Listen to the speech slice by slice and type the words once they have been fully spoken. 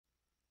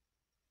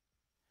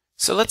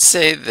So let's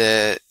say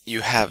that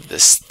you have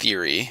this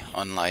theory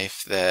on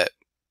life that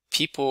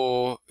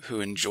people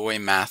who enjoy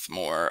math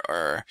more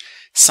are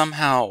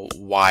somehow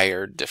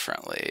wired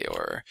differently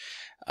or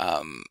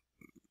um,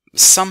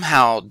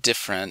 somehow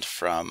different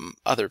from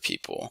other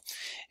people.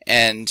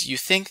 And you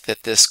think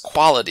that this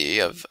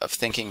quality of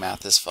thinking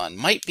math is fun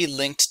might be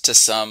linked to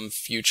some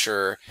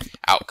future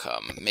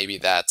outcome. Maybe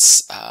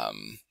that's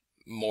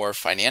more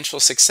financial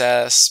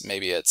success,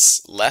 maybe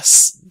it's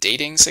less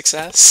dating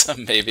success,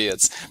 maybe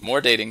it's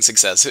more dating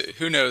success.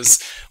 Who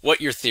knows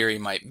what your theory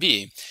might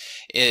be?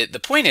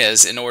 The point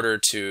is, in order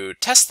to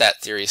test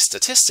that theory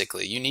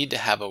statistically, you need to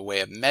have a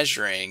way of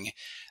measuring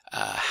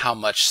how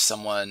much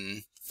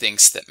someone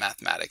thinks that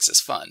mathematics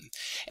is fun.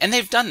 And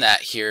they've done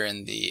that here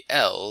in the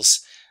L's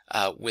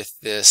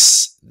with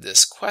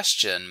this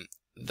question.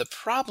 The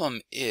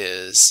problem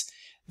is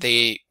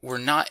they were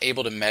not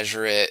able to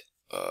measure it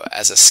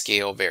as a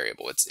scale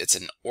variable. It's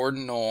an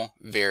ordinal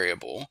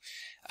variable,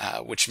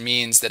 which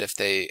means that if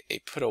they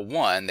put a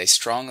 1, they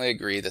strongly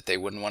agree that they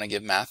wouldn't want to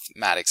give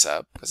mathematics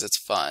up because it's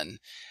fun.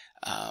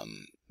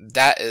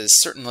 That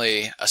is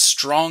certainly a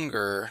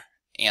stronger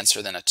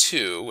answer than a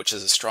 2, which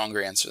is a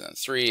stronger answer than a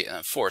 3 and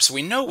a 4. So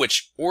we know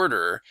which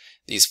order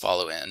these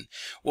follow in.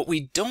 What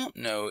we don't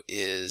know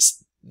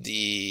is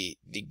the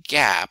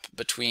gap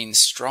between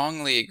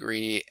strongly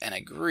agree and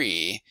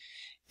agree.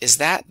 Is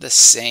that the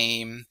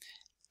same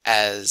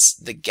as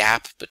the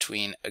gap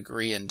between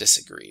agree and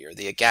disagree, or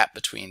the gap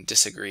between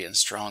disagree and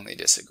strongly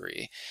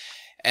disagree?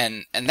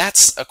 And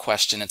that's a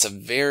question. It's a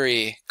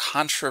very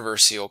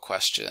controversial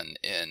question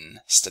in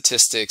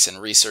statistics and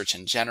research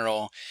in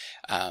general.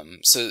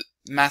 So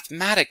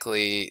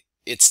mathematically,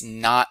 it's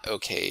not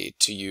okay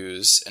to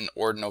use an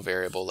ordinal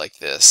variable like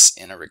this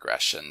in a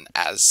regression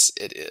as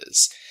it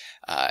is.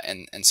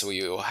 And so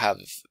you will have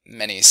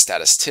many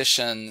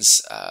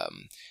statisticians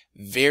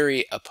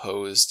very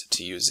opposed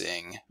to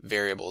using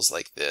variables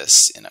like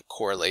this in a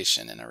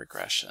correlation in a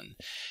regression.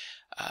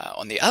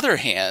 On the other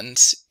hand,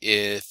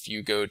 if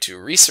you go to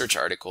research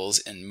articles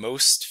in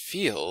most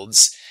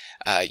fields,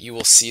 you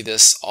will see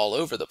this all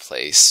over the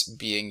place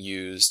being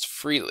used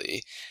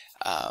freely.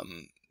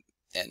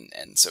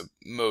 And so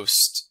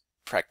most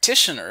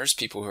practitioners,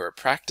 people who are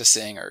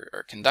practicing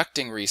or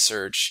conducting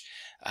research,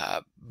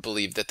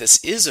 believe that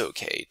this is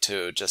okay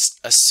to just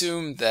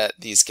assume that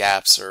these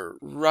gaps are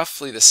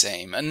roughly the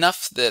same,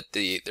 enough that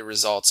the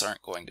results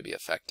aren't going to be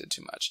affected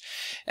too much.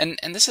 And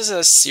this is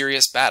a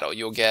serious battle.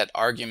 You'll get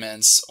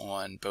arguments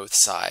on both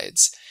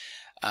sides.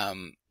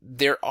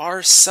 There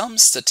are some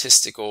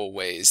statistical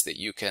ways that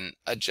you can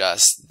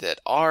adjust that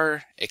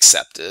are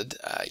accepted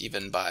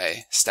even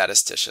by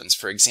statisticians.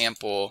 For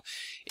example,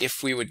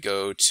 if we would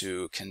go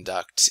to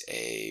conduct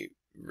a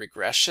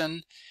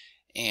regression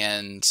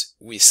and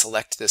we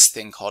select this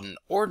thing called an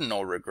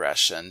ordinal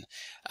regression,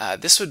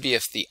 this would be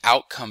if the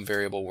outcome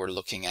variable we're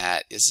looking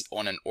at is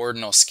on an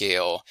ordinal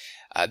scale.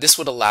 This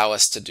would allow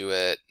us to do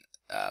it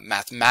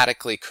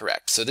mathematically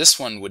correct. So this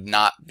one would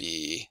not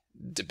be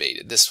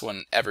debated. This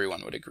one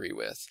everyone would agree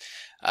with.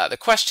 The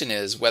question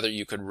is whether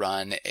you could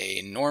run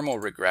a normal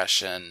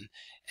regression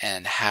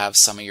and have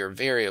some of your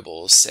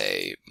variables,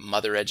 say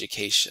mother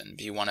education,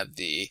 be one of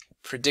the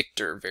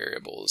predictor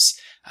variables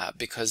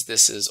because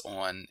this is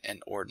on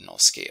an ordinal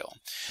scale.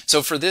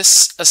 So for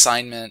this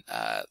assignment,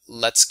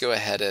 let's go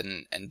ahead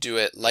and do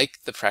it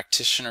like the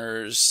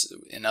practitioners.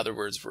 In other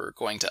words, we're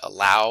going to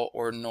allow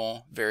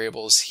ordinal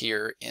variables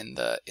here in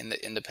the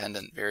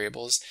independent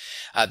variables.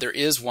 There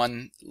is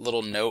one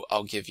little note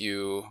I'll give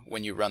you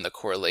when you run the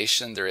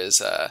correlation. There is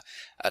a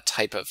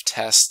type of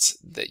test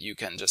that you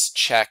can just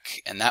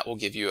check, and that will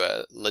give you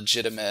a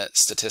legitimate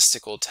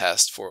statistical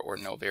test for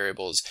ordinal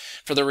variables.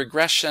 For the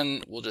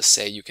regression, we'll just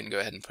say you can go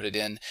ahead and put it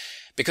in,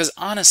 because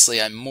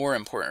honestly, I'm more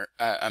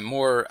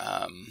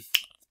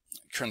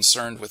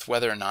concerned with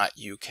whether or not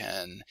you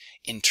can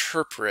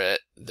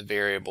interpret the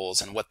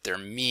variables and what their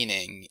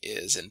meaning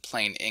is in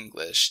plain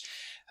English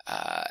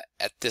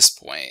at this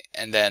point.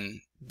 And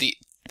then the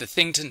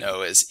thing to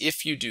know is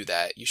if you do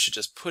that, you should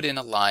just put in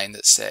a line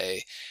that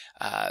say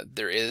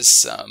there is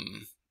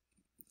some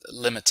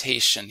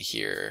limitation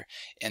here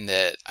in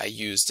that I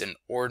used an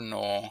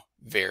ordinal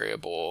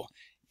variable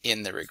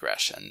in the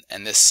regression,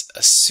 and this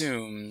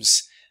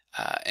assumes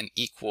an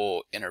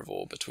equal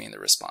interval between the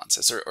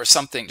responses, or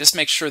something. Just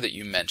make sure that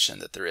you mention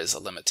that there is a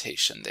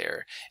limitation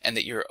there and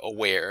that you're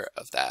aware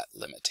of that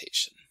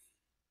limitation.